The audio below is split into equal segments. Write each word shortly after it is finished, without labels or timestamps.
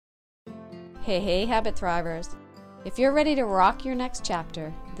Hey, Habit Thrivers. If you're ready to rock your next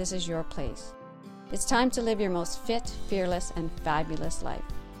chapter, this is your place. It's time to live your most fit, fearless, and fabulous life.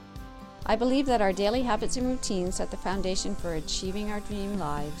 I believe that our daily habits and routines set the foundation for achieving our dream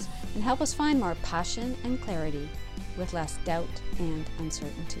lives and help us find more passion and clarity with less doubt and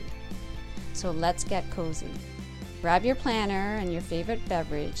uncertainty. So let's get cozy. Grab your planner and your favorite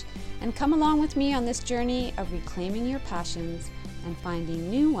beverage and come along with me on this journey of reclaiming your passions and finding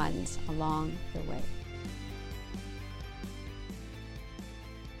new ones along the way.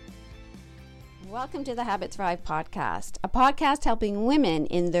 Welcome to the Habit Thrive podcast, a podcast helping women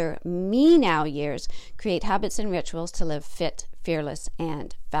in their me now years create habits and rituals to live fit, fearless,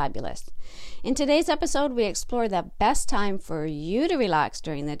 and fabulous. In today's episode, we explore the best time for you to relax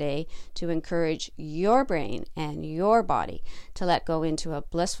during the day to encourage your brain and your body to let go into a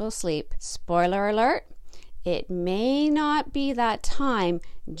blissful sleep. Spoiler alert, it may not be that time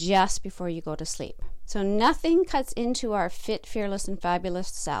just before you go to sleep. So nothing cuts into our fit, fearless, and fabulous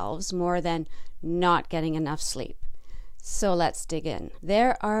selves more than not getting enough sleep. So let's dig in.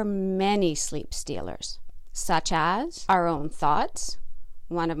 There are many sleep stealers, such as our own thoughts,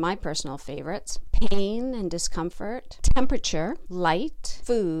 one of my personal favorites, pain and discomfort, temperature, light,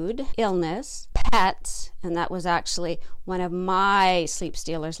 food, illness, pets, and that was actually one of my sleep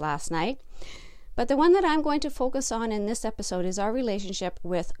stealers last night. But the one that I'm going to focus on in this episode is our relationship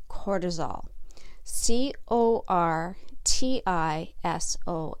with cortisol. Cortisol.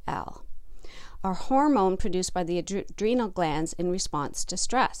 A hormone produced by the adrenal glands in response to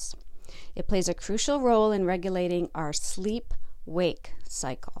stress. It plays a crucial role in regulating our sleep-wake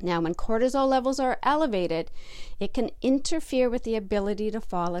cycle. Now, when cortisol levels are elevated, it can interfere with the ability to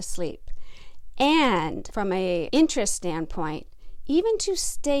fall asleep. And from an interest standpoint, even to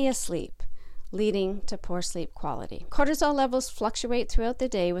stay asleep, leading to poor sleep quality. Cortisol levels fluctuate throughout the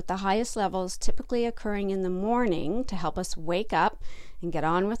day, with the highest levels typically occurring in the morning to help us wake up and get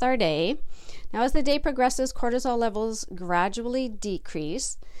on with our day. Now, as the day progresses, cortisol levels gradually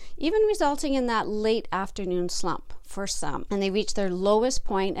decrease, even resulting in that late afternoon slump for some, and they reach their lowest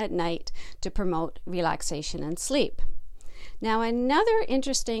point at night to promote relaxation and sleep. Now, another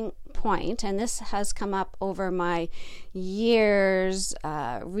interesting point, and this has come up over my years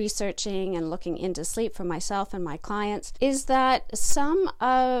researching and looking into sleep for myself and my clients, is that some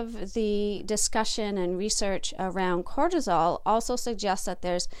of the discussion and research around cortisol also suggests that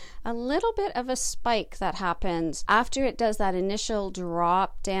there's a little bit of a spike that happens after it does that initial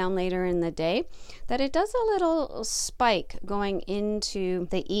drop down later in the day, that it does a little spike going into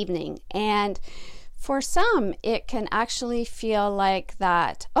the evening. And for some, it can actually feel like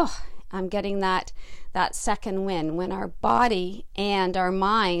that, I'm getting that second wind when our body and our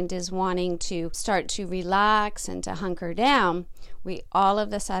mind is wanting to start to relax and to hunker down. We all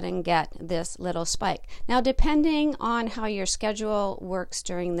of a sudden get this little spike. Now, depending on how your schedule works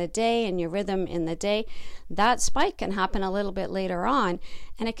during the day and your rhythm in the day, that spike can happen a little bit later on,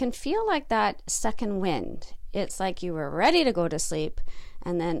 and it can feel like that second wind. It's like you were ready to go to sleep,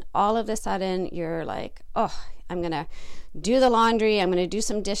 and then all of a sudden you're like, I'm going to do the laundry, I'm going to do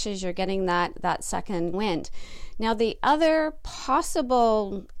some dishes. You're getting that second wind. Now, the other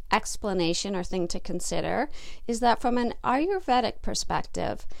possible explanation or thing to consider is that from an Ayurvedic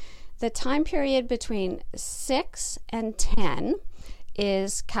perspective, the time period between 6 and 10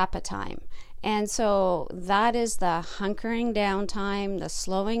 is kapha time. And so that is the hunkering down time, the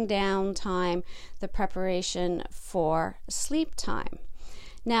slowing down time, the preparation for sleep time.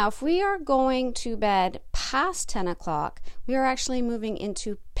 Now, if we are going to bed past 10 o'clock, we are actually moving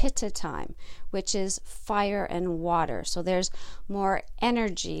into pitta time, which is fire and water. So there's more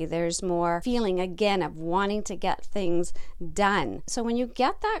energy, there's more feeling again of wanting to get things done. So when you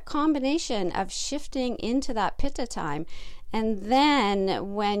get that combination of shifting into that pitta time, and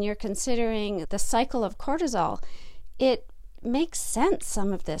then when you're considering the cycle of cortisol, it makes sense,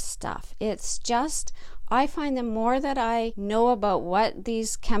 some of this stuff. It's just, I find the more that I know about what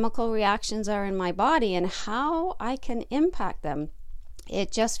these chemical reactions are in my body and how I can impact them,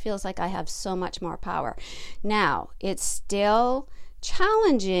 it just feels like I have so much more power. Now, it's still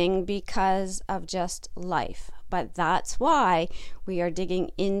challenging because of just life, but that's why we are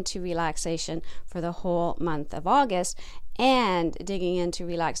digging into relaxation for the whole month of August and digging into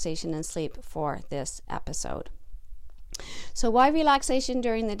relaxation and sleep for this episode. So why relaxation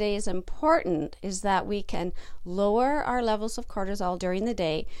during the day is important is that we can lower our levels of cortisol during the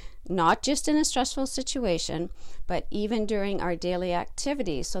day, not just in a stressful situation, but even during our daily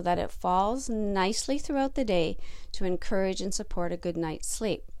activities, so that it falls nicely throughout the day to encourage and support a good night's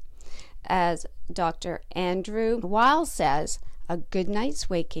sleep. As Dr. Andrew Weil says, a good night's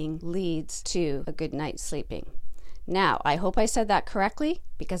waking leads to a good night's sleeping. Now, I hope I said that correctly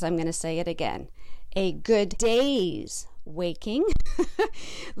because I'm going to say it again. A good day's waking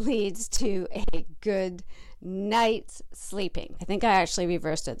leads to a good night's sleeping. I think I actually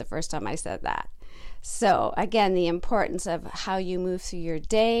reversed it the first time I said that. So again, the importance of how you move through your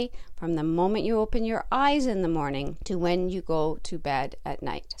day from the moment you open your eyes in the morning to when you go to bed at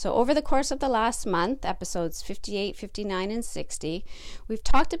night. So over the course of the last month, episodes 58, 59, and 60, we've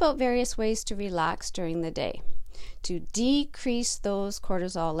talked about various ways to relax during the day, to decrease those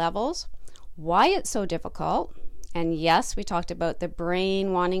cortisol levels, why it's so difficult. And yes, we talked about the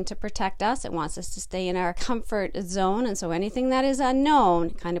brain wanting to protect us. It wants us to stay in our comfort zone. And so anything that is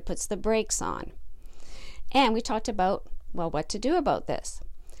unknown kind of puts the brakes on. And we talked about, well, what to do about this.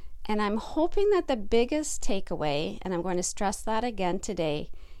 And I'm hoping that the biggest takeaway, and I'm going to stress that again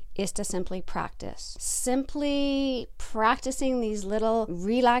today, is to simply practice. Simply practicing these little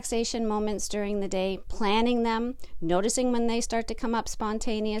relaxation moments during the day, planning them, noticing when they start to come up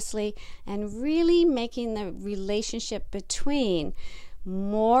spontaneously, and really making the relationship between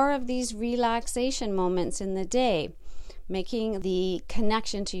more of these relaxation moments in the day, making the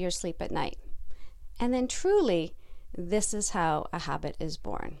connection to your sleep at night. And then truly, this is how a habit is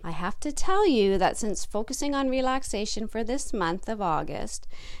born. I have to tell you that since focusing on relaxation for this month of August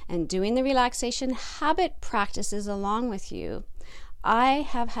and doing the relaxation habit practices along with you, I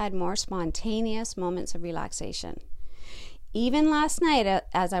have had more spontaneous moments of relaxation. Even last night,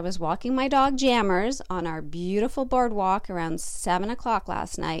 as I was walking my dog Jammers on our beautiful boardwalk around 7 o'clock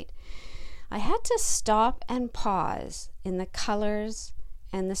last night, I had to stop and pause in the colors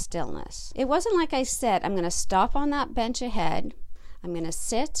and the stillness. It wasn't like I said, I'm going to stop on that bench ahead, I'm going to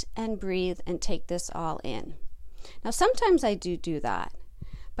sit and breathe and take this all in. Now, sometimes I do that,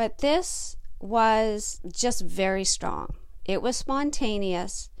 but this was just very strong. It was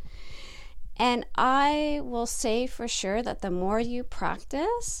spontaneous, and I will say for sure that the more you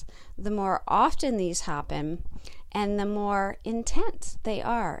practice, the more often these happen, and the more intense they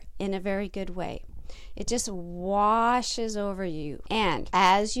are in a very good way. It just washes over you. And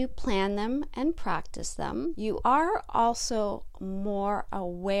as you plan them and practice them, you are also more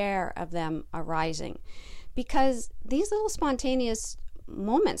aware of them arising, because these little spontaneous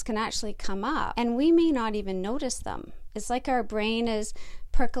moments can actually come up and we may not even notice them. It's like our brain is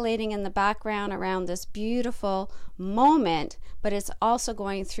percolating in the background around this beautiful moment, but it's also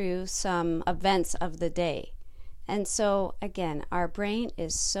going through some events of the day. And so, again, our brain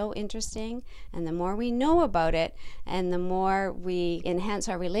is so interesting, and the more we know about it and the more we enhance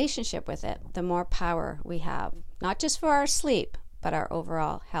our relationship with it, the more power we have, not just for our sleep, but our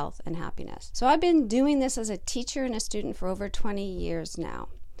overall health and happiness. So I've been doing this as a teacher and a student for over 20 years now,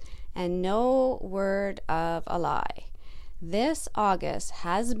 and no word of a lie. This August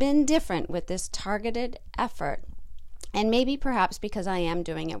has been different with this targeted effort. And maybe perhaps because I am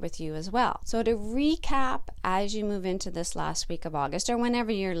doing it with you as well. So to recap, as you move into this last week of August, or whenever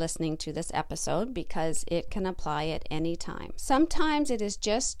you're listening to this episode, because it can apply at any time. Sometimes it is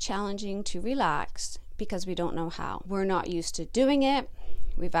just challenging to relax because we don't know how. We're not used to doing it.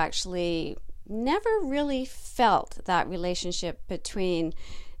 We've actually never really felt that relationship between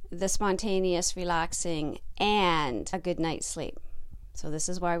the spontaneous relaxing and a good night's sleep. So this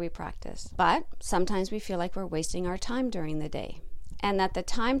is why we practice. But sometimes we feel like we're wasting our time during the day, and that the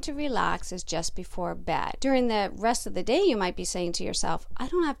time to relax is just before bed. During the rest of the day, you might be saying to yourself, I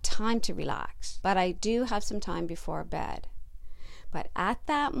don't have time to relax, but I do have some time before bed. But at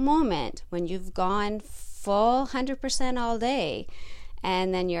that moment, when you've gone full 100% all day,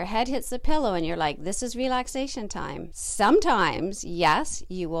 and then your head hits the pillow and you're like, this is relaxation time. Sometimes, yes,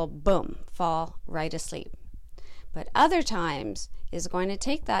 you will, boom, fall right asleep. But other times is going to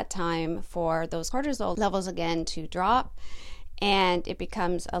take that time for those cortisol levels again to drop, and it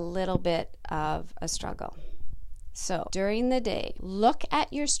becomes a little bit of a struggle. So during the day, look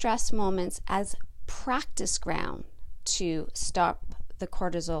at your stress moments as practice ground to stop the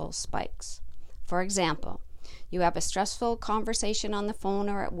cortisol spikes. For example, you have a stressful conversation on the phone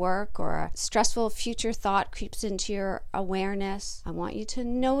or at work, or a stressful future thought creeps into your awareness. I want you to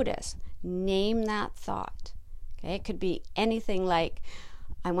notice, name that thought. Okay, it could be anything like,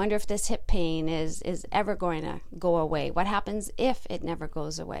 I wonder if this hip pain is ever going to go away. What happens if it never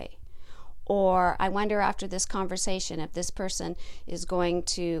goes away? Or I wonder after this conversation if this person is going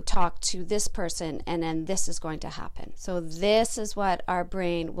to talk to this person and then this is going to happen. So this is what our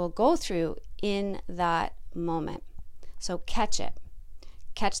brain will go through in that moment. So catch it.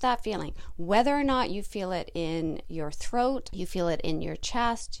 Catch that feeling. Whether or not you feel it in your throat, you feel it in your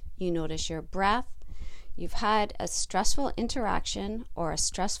chest, you notice your breath, you've had a stressful interaction or a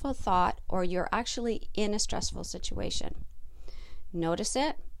stressful thought, or you're actually in a stressful situation. Notice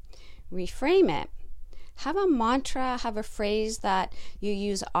it, reframe it. Have a mantra, have a phrase that you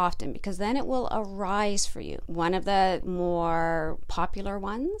use often, because then it will arise for you. One of the more popular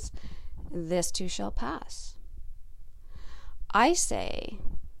ones, this too shall pass. I say,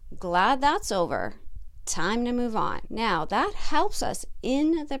 glad that's over, time to move on. Now, that helps us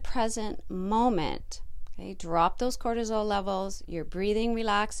in the present moment. Okay, drop those cortisol levels, your breathing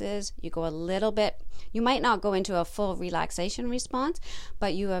relaxes, you go a little bit, you might not go into a full relaxation response,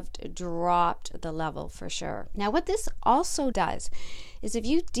 but you have dropped the level for sure. Now, what this also does is if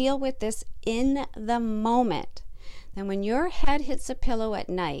you deal with this in the moment, then when your head hits a pillow at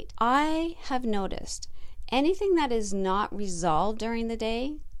night, I have noticed anything that is not resolved during the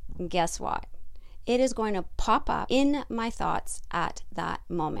day, guess what? It is going to pop up in my thoughts at that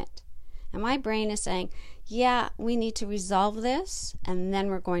moment. And my brain is saying, yeah, we need to resolve this, and then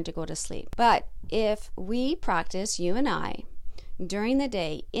we're going to go to sleep. But if we practice, you and I, during the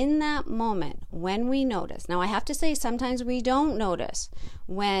day, in that moment, when we notice, now I have to say sometimes we don't notice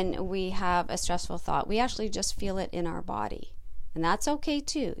when we have a stressful thought. We actually just feel it in our body. And that's okay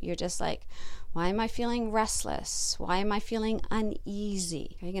too. You're just like, why am I feeling restless? Why am I feeling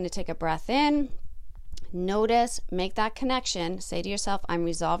uneasy? You're going to take a breath in. Notice, make that connection, say to yourself, I'm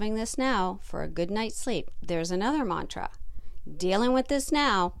resolving this now for a good night's sleep. There's another mantra. Dealing with this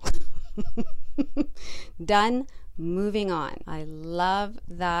now. Done, moving on. I love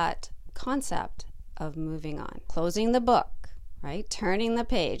that concept of moving on. Closing the book, right? Turning the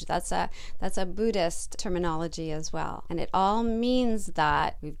page. That's a Buddhist terminology as well. And it all means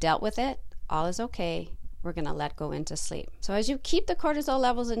that we've dealt with it, all is okay, we're going to let go into sleep. So as you keep the cortisol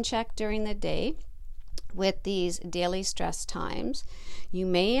levels in check during the day, with these daily stress times, you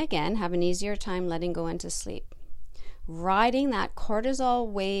may again have an easier time letting go into sleep. Riding that cortisol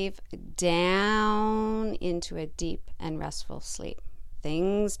wave down into a deep and restful sleep.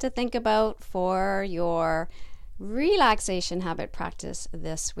 Things to think about for your relaxation habit practice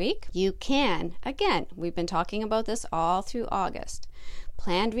this week. You can, again, we've been talking about this all through August,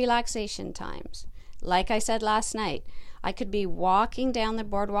 planned relaxation times. Like I said last night, I could be walking down the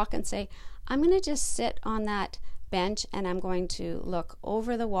boardwalk and say, I'm going to just sit on that bench and I'm going to look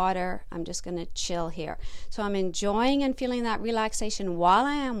over the water. I'm just going to chill here. So I'm enjoying and feeling that relaxation while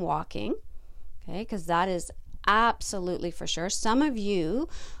I am walking, okay, because that is absolutely for sure. Some of you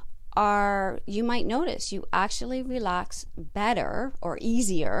might notice you actually relax better or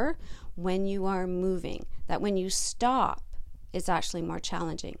easier when you are moving, that when you stop, it's actually more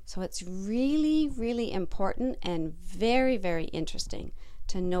challenging. So it's really, really important and very, very interesting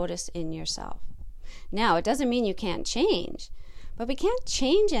to notice in yourself. Now, it doesn't mean you can't change, but we can't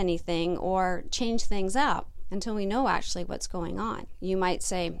change anything or change things up until we know actually what's going on. You might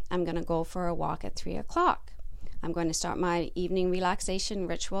say, I'm going to go for a walk at 3 o'clock. I'm going to start my evening relaxation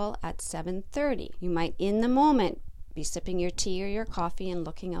ritual at 7:30. You might, in the moment, be sipping your tea or your coffee and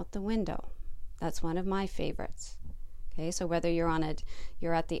looking out the window. That's one of my favorites. Okay, so whether you're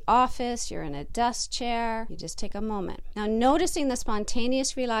at the office, you're in a desk chair, you just take a moment. Now, noticing the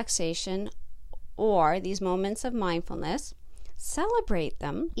spontaneous relaxation or these moments of mindfulness, celebrate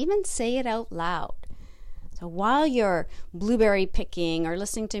them, even say it out loud. So while you're blueberry picking or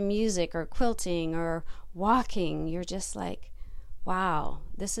listening to music or quilting or walking, you're just like, wow,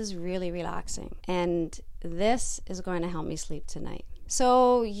 this is really relaxing. And this is going to help me sleep tonight.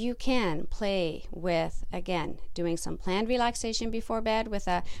 So you can play with, again, doing some planned relaxation before bed with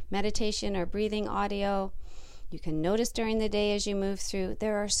a meditation or breathing audio. You can notice during the day as you move through.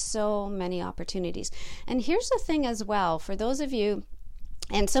 There are so many opportunities. And here's the thing as well, for those of you,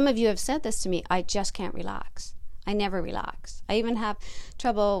 and some of you have said this to me, I just can't relax. I never relax. I even have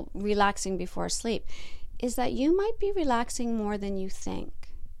trouble relaxing before sleep, is that you might be relaxing more than you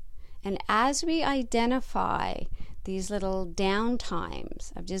think. And as we identify these little down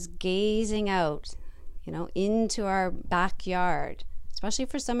times of just gazing out, into our backyard, especially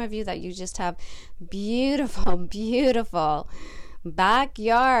for some of you that you just have beautiful, beautiful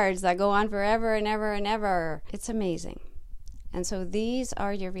backyards that go on forever and ever and ever. It's amazing. And so these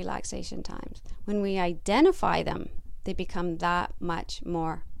are your relaxation times. When we identify them, they become that much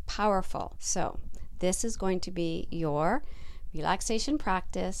more powerful. So this is going to be your relaxation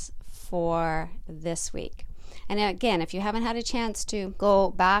practice for this week. And again, if you haven't had a chance to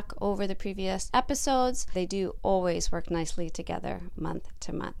go back over the previous episodes, they do always work nicely together month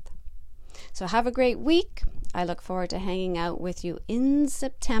to month. So have a great week. I look forward to hanging out with you in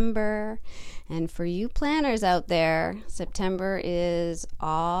September. And for you planners out there, September is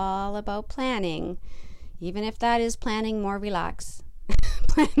all about planning even if that is planning more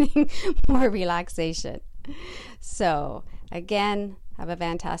relaxation. So again, have a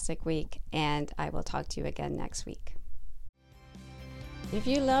fantastic week, and I will talk to you again next week. If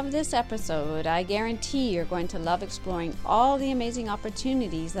you love this episode, I guarantee you're going to love exploring all the amazing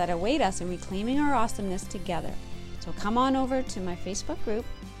opportunities that await us in reclaiming our awesomeness together. So come on over to my Facebook group,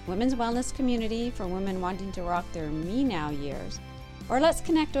 Women's Wellness Community for women wanting to rock their me now years, or let's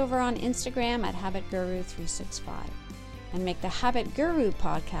connect over on Instagram at Habit Guru 365 and make the Habit Guru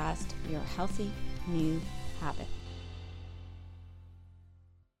podcast your healthy new habit.